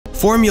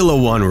Formula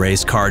One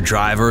race car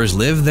drivers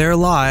live their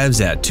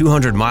lives at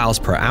 200 miles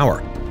per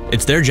hour.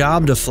 It's their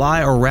job to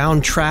fly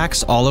around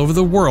tracks all over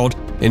the world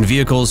in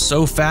vehicles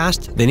so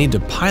fast they need to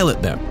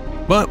pilot them.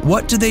 But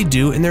what do they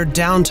do in their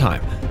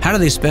downtime? How do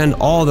they spend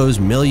all those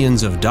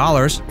millions of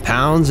dollars,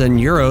 pounds, and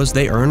euros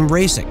they earn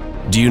racing?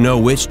 Do you know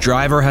which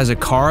driver has a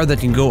car that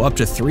can go up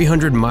to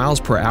 300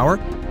 miles per hour?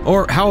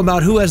 Or how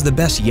about who has the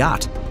best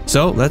yacht?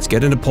 So let's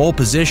get into pole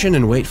position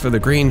and wait for the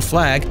green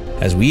flag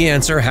as we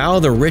answer how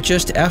the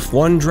richest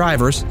F1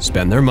 drivers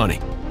spend their money.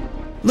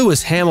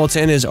 Lewis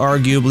Hamilton is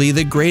arguably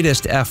the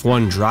greatest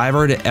F1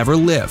 driver to ever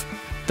live.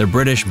 The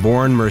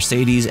British-born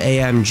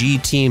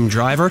Mercedes-AMG team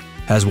driver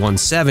has won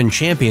 7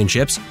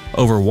 championships,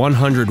 over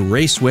 100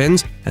 race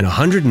wins, and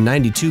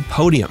 192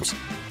 podiums.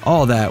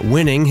 All that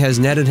winning has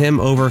netted him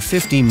over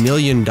 $50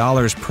 million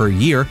per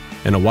year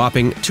and a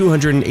whopping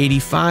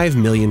 $285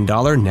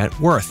 million net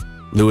worth.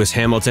 Lewis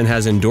Hamilton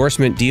has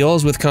endorsement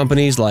deals with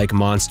companies like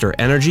Monster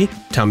Energy,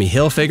 Tommy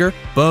Hilfiger,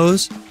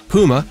 Bose,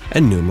 Puma,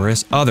 and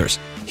numerous others.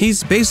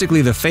 He's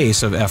basically the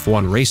face of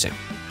F1 racing.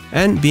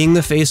 And being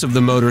the face of the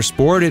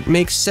motorsport, it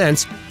makes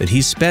sense that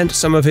he's spent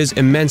some of his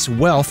immense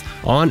wealth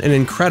on an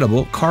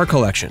incredible car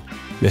collection.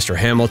 Mr.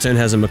 Hamilton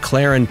has a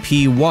McLaren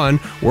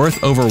P1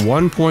 worth over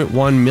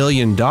 $1.1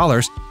 million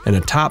and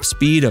a top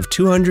speed of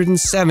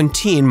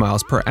 217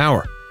 miles per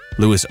hour.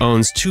 Lewis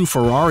owns 2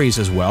 Ferraris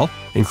as well,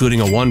 including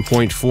a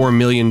 $1.4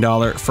 million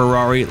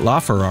Ferrari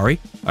LaFerrari,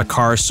 a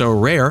car so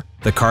rare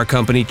the car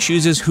company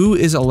chooses who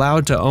is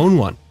allowed to own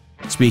one.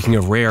 Speaking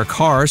of rare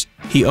cars,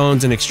 he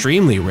owns an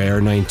extremely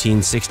rare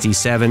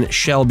 1967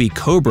 Shelby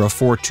Cobra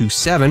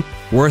 427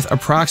 worth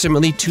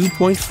approximately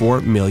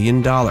 $2.4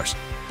 million.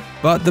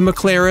 But the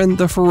McLaren,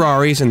 the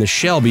Ferraris, and the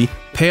Shelby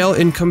pale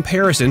in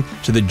comparison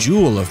to the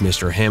jewel of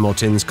Mr.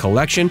 Hamilton's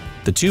collection,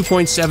 the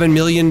 $2.7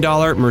 million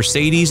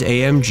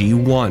Mercedes-AMG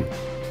 1.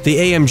 The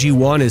AMG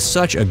 1 is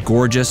such a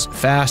gorgeous,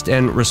 fast,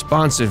 and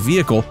responsive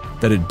vehicle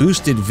that it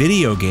boosted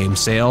video game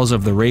sales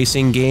of the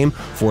racing game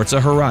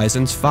Forza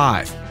Horizon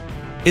 5.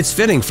 It's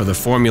fitting for the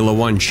Formula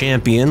One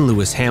champion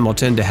Lewis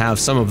Hamilton to have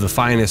some of the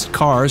finest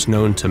cars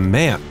known to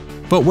man.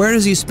 But where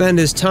does he spend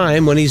his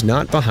time when he's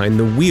not behind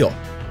the wheel?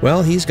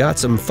 Well, he's got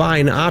some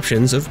fine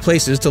options of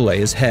places to lay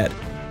his head,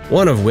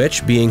 one of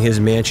which being his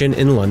mansion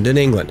in London,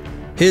 England.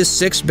 His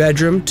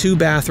 6-bedroom,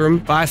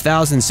 2-bathroom,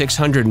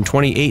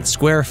 5,628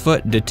 square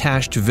foot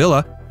detached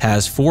villa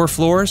has 4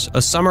 floors,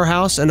 a summer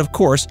house, and of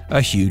course,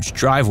 a huge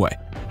driveway.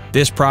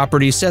 This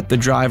property set the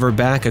driver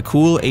back a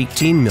cool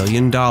 $18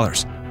 million.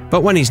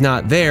 But when he's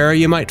not there,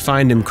 you might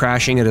find him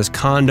crashing at his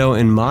condo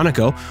in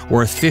Monaco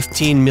worth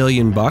 $15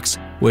 million,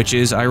 which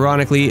is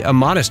ironically a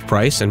modest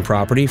price and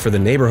property for the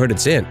neighborhood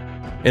it's in.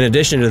 In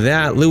addition to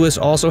that, Lewis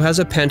also has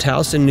a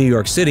penthouse in New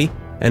York City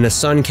and a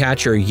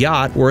Suncatcher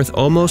yacht worth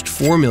almost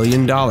 $4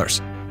 million.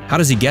 How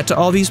does he get to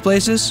all these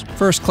places?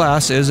 First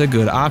class is a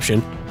good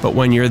option, but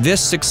when you're this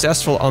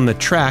successful on the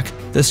track,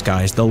 the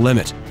sky's the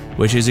limit,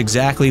 which is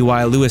exactly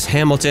why Lewis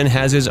Hamilton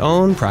has his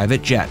own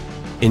private jet.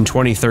 In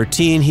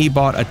 2013, he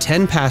bought a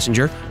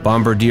 10-passenger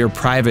Bombardier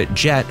private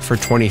jet for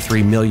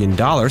 $23 million.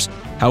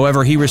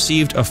 However, he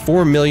received a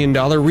 $4 million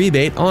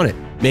rebate on it,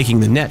 making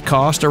the net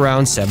cost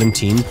around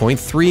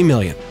 $17.3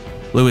 million.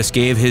 Lewis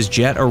gave his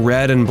jet a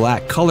red and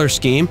black color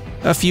scheme,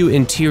 a few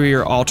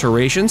interior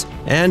alterations,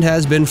 and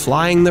has been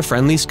flying the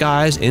friendly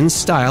skies in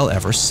style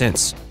ever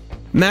since.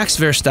 Max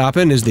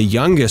Verstappen is the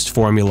youngest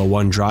Formula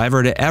One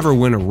driver to ever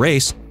win a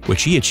race,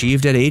 which he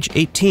achieved at age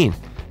 18.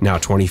 Now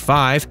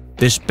 25,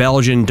 this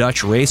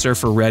Belgian-Dutch racer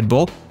for Red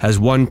Bull has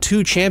won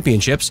 2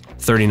 championships,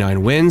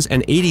 39 wins,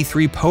 and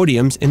 83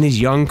 podiums in his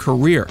young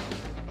career.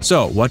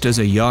 So, what does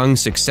a young,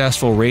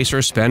 successful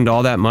racer spend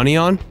all that money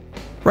on?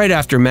 Right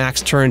after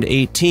Max turned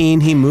 18,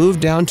 he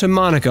moved down to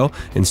Monaco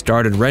and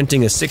started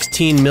renting a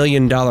 $16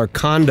 million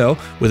condo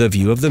with a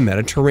view of the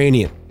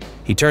Mediterranean.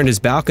 He turned his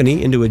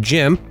balcony into a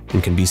gym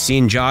and can be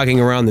seen jogging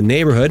around the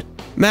neighborhood.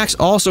 Max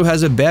also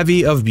has a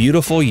bevy of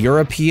beautiful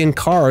European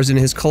cars in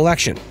his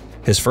collection.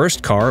 His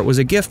first car was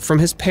a gift from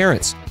his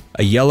parents,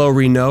 a yellow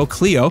Renault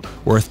Clio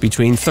worth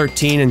between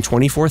 $13,000 and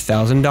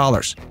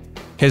 $24,000.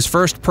 His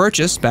first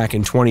purchase back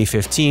in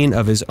 2015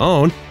 of his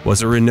own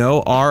was a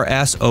Renault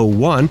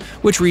RS01,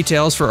 which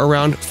retails for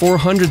around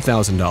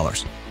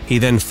 $400,000. He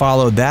then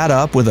followed that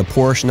up with a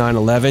Porsche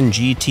 911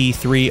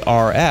 GT3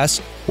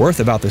 RS worth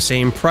about the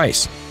same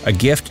price, a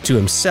gift to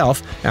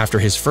himself after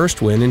his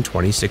first win in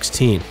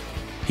 2016.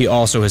 He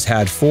also has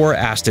had 4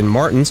 Aston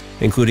Martins,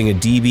 including a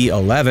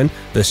DB11,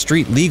 the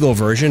street-legal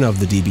version of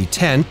the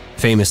DB10,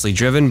 famously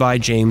driven by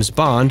James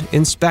Bond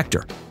in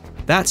Spectre.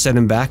 That set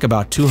him back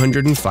about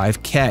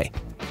 $205K.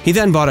 He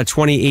then bought a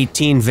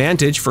 2018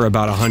 Vantage for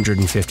about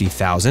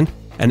 $150,000,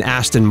 an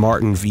Aston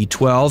Martin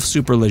V12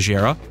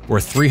 Superleggera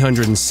worth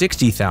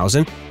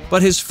 $360,000,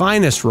 but his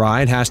finest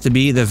ride has to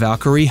be the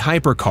Valkyrie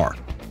hypercar.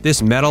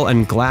 This metal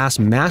and glass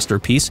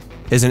masterpiece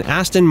is an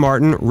Aston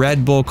Martin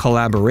Red Bull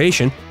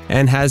collaboration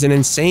and has an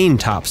insane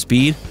top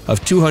speed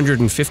of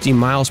 250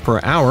 miles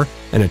per hour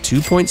and a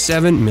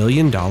 $2.7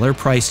 million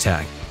price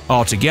tag.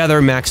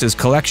 Altogether, Max's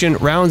collection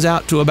rounds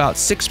out to about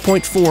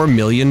 $6.4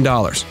 million.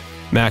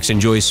 Max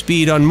enjoys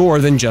speed on more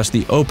than just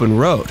the open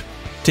road.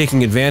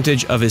 Taking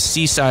advantage of his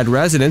seaside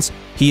residence,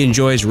 he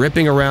enjoys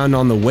ripping around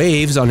on the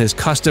waves on his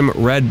custom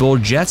Red Bull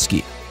jet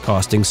ski,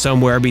 costing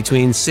somewhere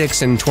between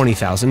 $6,000 and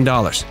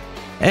 $20,000.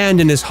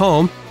 And in his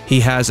home, he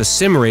has a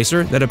sim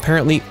racer that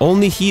apparently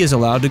only he is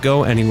allowed to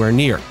go anywhere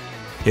near.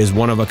 His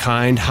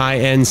one-of-a-kind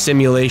high-end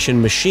simulation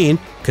machine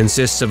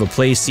consists of a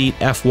Playseat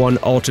F1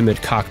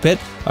 Ultimate cockpit,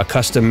 a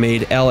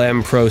custom-made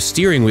LM Pro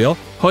steering wheel,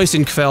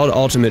 Heusinkfeld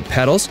Ultimate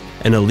pedals,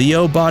 and a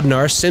Leo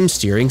Bodnar sim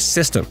steering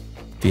system.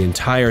 The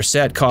entire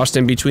set cost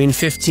him between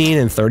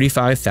 $15,000 and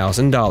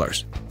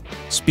 $35,000.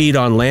 Speed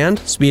on land,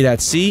 speed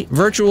at sea,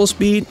 virtual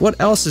speed, what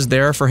else is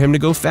there for him to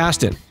go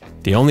fast in?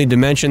 The only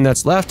dimension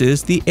that's left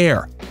is the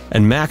air,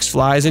 and Max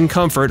flies in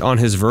comfort on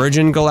his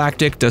Virgin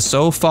Galactic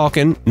Dassault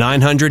Falcon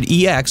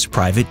 900EX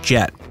private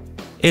jet.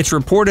 It's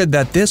reported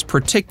that this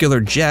particular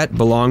jet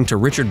belonged to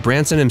Richard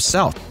Branson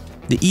himself.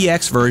 The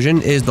EX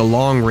version is the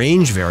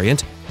long-range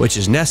variant, which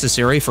is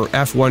necessary for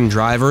F1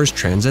 drivers'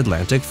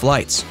 transatlantic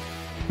flights.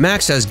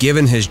 Max has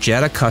given his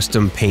jet a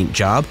custom paint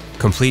job,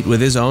 complete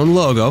with his own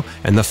logo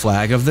and the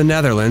flag of the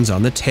Netherlands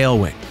on the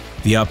tailwing.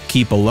 The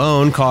upkeep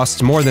alone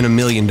costs more than $1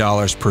 million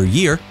per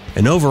year,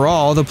 and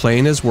overall the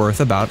plane is worth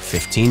about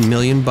 $15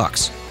 million.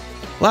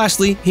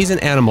 Lastly, he's an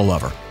animal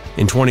lover.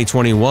 In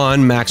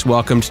 2021, Max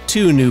welcomed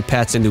 2 new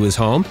pets into his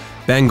home,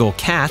 Bengal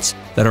cats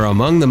that are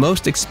among the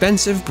most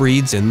expensive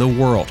breeds in the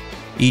world.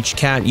 Each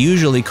cat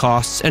usually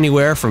costs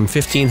anywhere from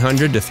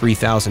 $1,500 to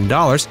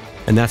 $3,000,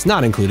 and that's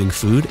not including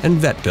food and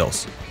vet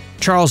bills.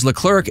 Charles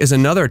Leclerc is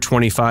another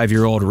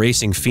 25-year-old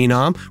racing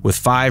phenom with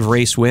 5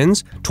 race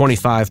wins,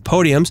 25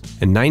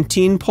 podiums, and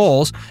 19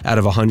 poles out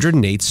of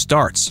 108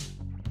 starts.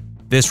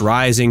 This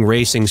rising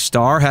racing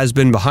star has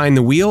been behind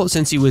the wheel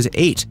since he was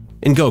 8,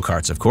 in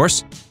go-karts of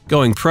course.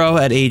 Going pro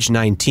at age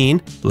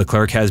 19,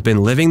 Leclerc has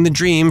been living the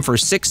dream for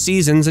 6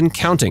 seasons and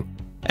counting.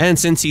 And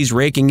since he's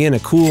raking in a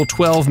cool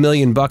 $12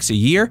 million a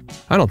year,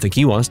 I don't think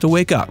he wants to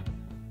wake up.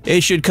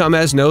 It should come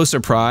as no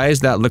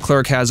surprise that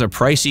Leclerc has a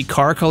pricey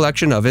car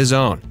collection of his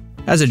own.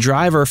 As a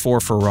driver for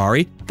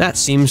Ferrari, that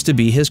seems to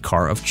be his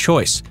car of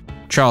choice.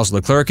 Charles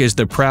Leclerc is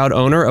the proud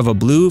owner of a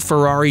blue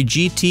Ferrari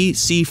GT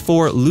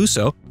C4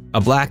 Lusso, a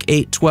black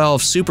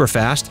 812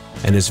 Superfast,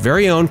 and his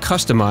very own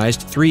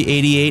customized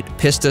 388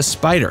 Pista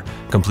Spider,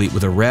 complete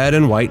with a red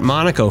and white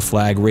Monaco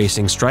flag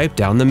racing stripe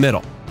down the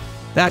middle.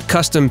 That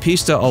custom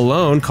pista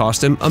alone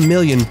cost him $1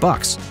 million,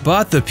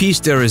 but the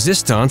piece de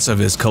resistance of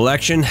his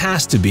collection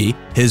has to be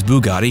his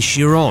Bugatti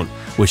Chiron,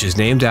 which is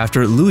named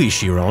after Louis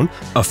Chiron,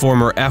 a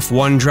former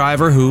F1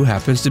 driver who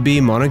happens to be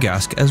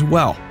Monegasque as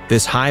well.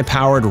 This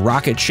high-powered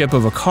rocket ship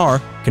of a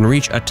car can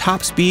reach a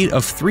top speed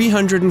of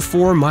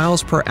 304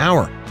 miles per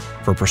hour.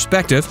 For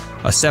perspective,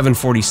 a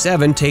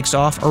 747 takes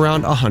off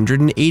around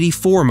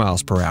 184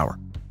 miles per hour.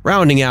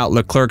 Rounding out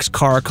Leclerc's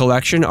car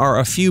collection are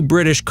a few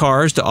British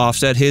cars to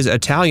offset his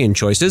Italian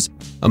choices,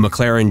 a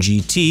McLaren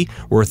GT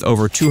worth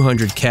over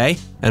 $200K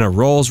and a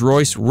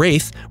Rolls-Royce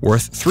Wraith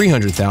worth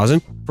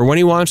 $300,000 for when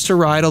he wants to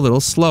ride a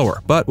little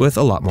slower, but with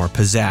a lot more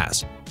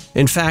pizzazz.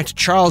 In fact,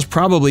 Charles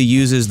probably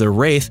uses the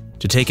Wraith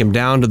to take him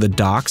down to the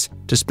docks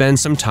to spend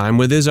some time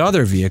with his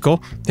other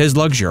vehicle, his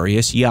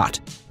luxurious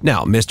yacht.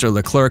 Now, Mr.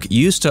 Leclerc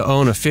used to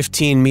own a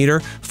 15-meter,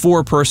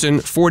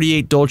 4-person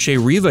 48 Dolce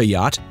Riva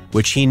yacht,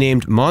 which he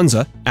named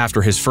Monza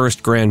after his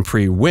first Grand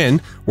Prix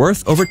win,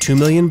 worth over $2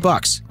 million.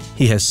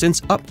 He has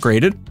since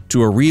upgraded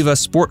to a Riva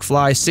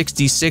Sportfly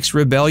 66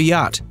 Rebelle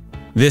yacht.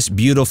 This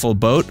beautiful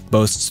boat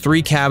boasts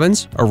 3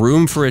 cabins, a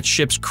room for its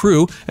ship's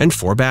crew, and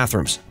 4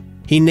 bathrooms.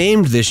 He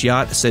named this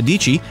yacht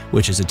Sedici,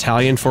 which is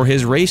Italian for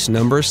his race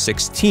number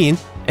 16,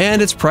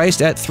 and it's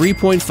priced at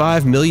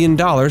 $3.5 million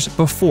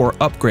before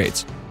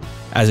upgrades.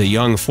 As a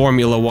young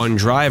Formula One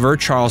driver,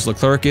 Charles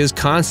Leclerc is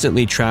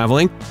constantly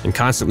traveling and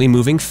constantly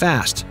moving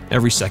fast.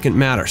 Every second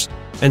matters.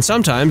 And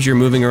sometimes you're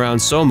moving around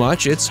so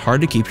much it's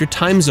hard to keep your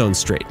time zone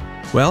straight.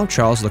 Well,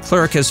 Charles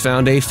Leclerc has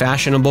found a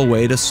fashionable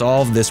way to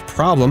solve this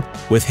problem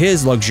with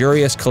his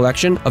luxurious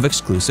collection of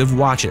exclusive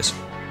watches.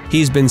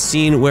 He's been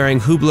seen wearing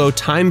Hublot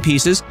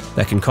timepieces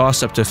that can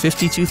cost up to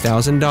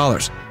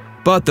 $52,000.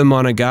 But the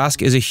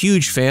Monegasque is a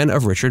huge fan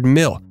of Richard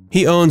Mille.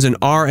 He owns an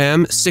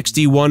RM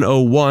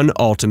 6101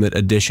 Ultimate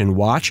Edition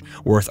watch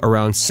worth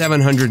around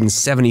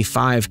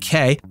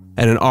 $775K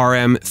and an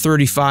RM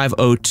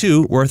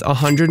 3502 worth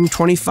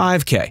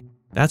 $125K.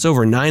 That's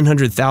over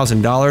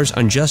 $900,000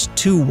 on just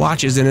 2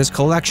 watches in his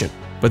collection.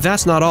 But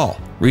that's not all.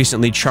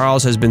 Recently,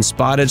 Charles has been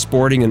spotted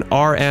sporting an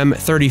RM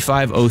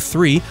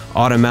 3503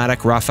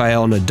 automatic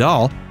Rafael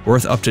Nadal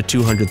worth up to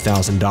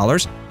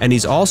 $200,000, and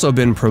he's also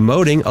been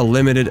promoting a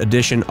limited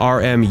edition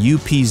RM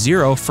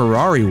UP0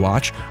 Ferrari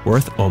watch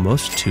worth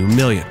almost $2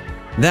 million.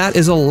 That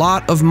is a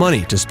lot of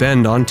money to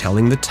spend on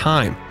telling the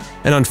time,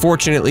 and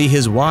unfortunately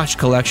his watch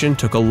collection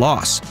took a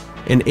loss.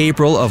 In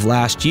April of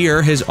last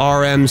year, his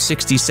RM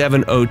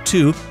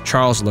 6702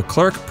 Charles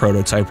Leclerc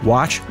prototype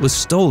watch was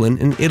stolen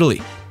in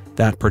Italy.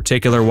 That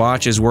particular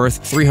watch is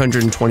worth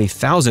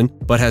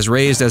 $320,000, but has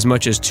raised as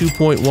much as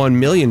 $2.1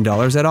 million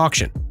at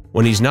auction.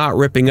 When he's not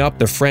ripping up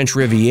the French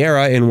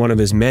Riviera in one of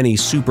his many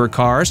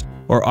supercars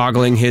or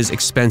ogling his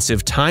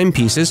expensive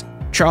timepieces,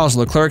 Charles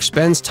Leclerc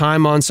spends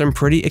time on some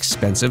pretty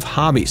expensive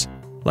hobbies.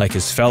 Like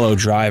his fellow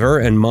driver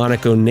and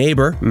Monaco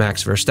neighbor,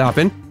 Max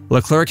Verstappen,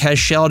 Leclerc has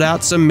shelled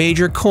out some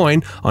major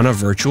coin on a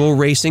virtual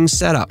racing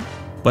setup.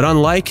 But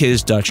unlike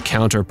his Dutch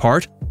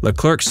counterpart,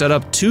 Leclerc set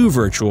up 2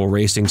 virtual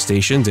racing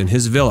stations in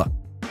his villa.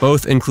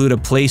 Both include a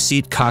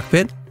playseat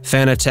cockpit,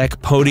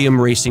 Fanatec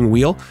podium racing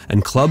wheel,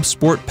 and Club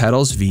Sport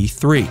Pedals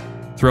V3.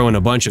 Throw in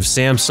a bunch of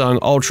Samsung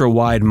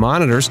ultra-wide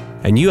monitors,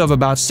 and you have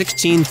about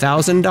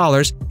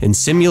 $16,000 in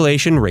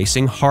simulation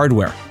racing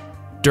hardware.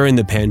 During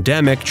the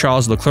pandemic,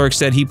 Charles Leclerc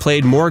said he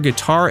played more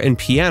guitar and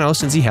piano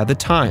since he had the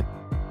time.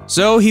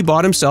 So he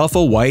bought himself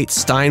a white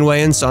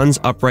Steinway & Sons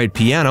upright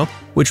piano,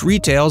 which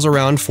retails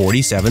around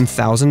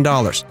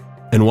 $47,000.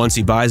 And once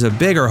he buys a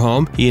bigger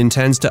home, he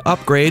intends to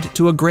upgrade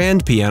to a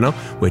grand piano,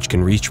 which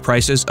can reach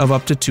prices of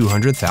up to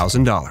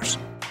 $200,000.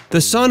 The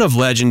son of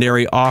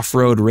legendary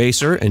off-road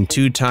racer and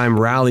 2-time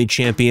rally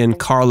champion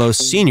Carlos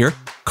Sr.,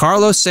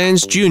 Carlos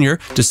Sainz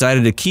Jr.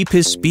 decided to keep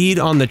his speed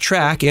on the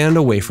track and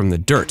away from the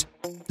dirt.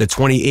 The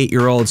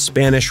 28-year-old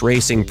Spanish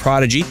racing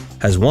prodigy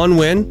has 1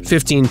 win,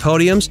 15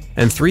 podiums,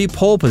 and 3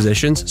 pole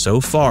positions so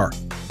far.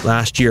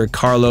 Last year,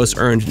 Carlos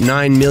earned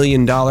 $9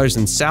 million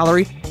in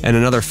salary and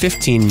another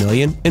 $15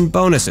 million in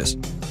bonuses.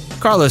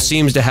 Carlos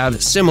seems to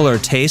have similar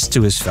tastes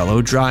to his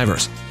fellow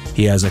drivers.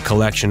 He has a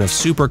collection of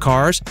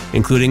supercars,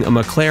 including a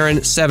McLaren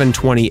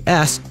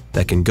 720S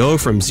that can go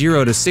from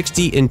 0 to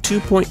 60 in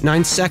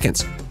 2.9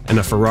 seconds, and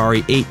a Ferrari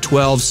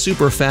 812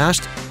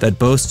 Superfast that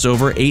boasts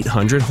over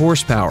 800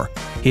 horsepower.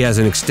 He has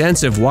an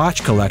extensive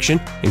watch collection,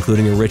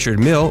 including a Richard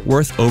Mille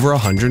worth over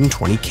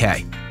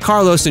 $120K.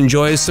 Carlos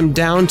enjoys some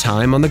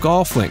downtime on the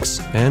golf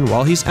links, and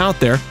while he's out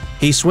there,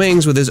 he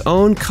swings with his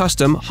own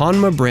custom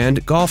Honma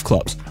brand golf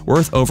clubs,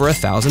 worth over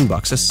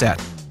 $1,000 a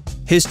set.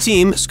 His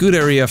team,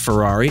 Scuderia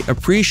Ferrari,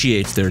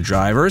 appreciates their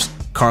drivers,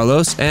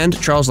 Carlos and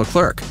Charles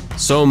Leclerc.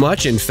 So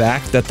much, in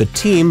fact, that the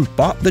team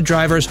bought the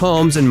drivers'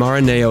 homes in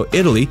Maranello,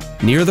 Italy,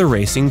 near the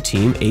racing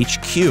team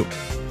HQ.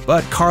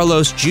 But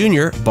Carlos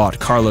Jr. bought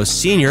Carlos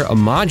Sr. a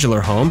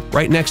modular home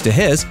right next to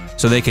his,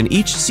 so they can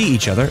each see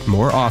each other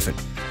more often.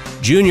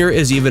 Jr.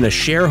 is even a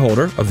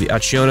shareholder of the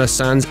Acciona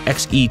Sans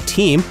XE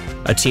team,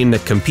 a team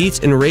that competes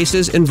in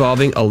races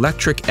involving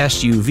electric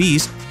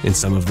SUVs in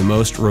some of the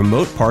most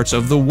remote parts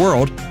of the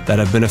world that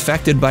have been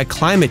affected by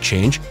climate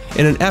change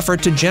in an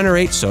effort to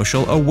generate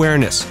social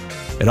awareness.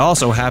 It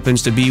also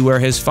happens to be where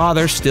his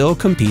father still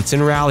competes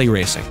in rally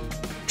racing.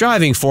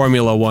 Driving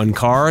Formula One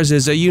cars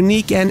is a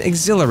unique and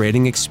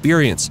exhilarating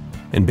experience,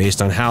 and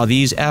based on how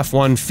these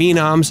F1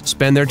 phenoms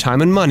spend their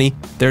time and money,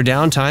 their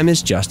downtime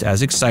is just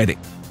as exciting.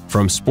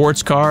 From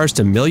sports cars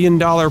to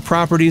million-dollar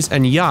properties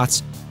and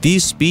yachts,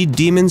 these speed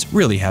demons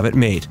really have it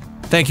made.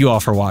 Thank you all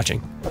for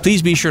watching.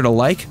 Please be sure to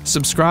like,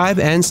 subscribe,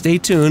 and stay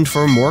tuned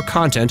for more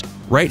content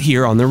right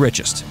here on The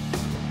Richest.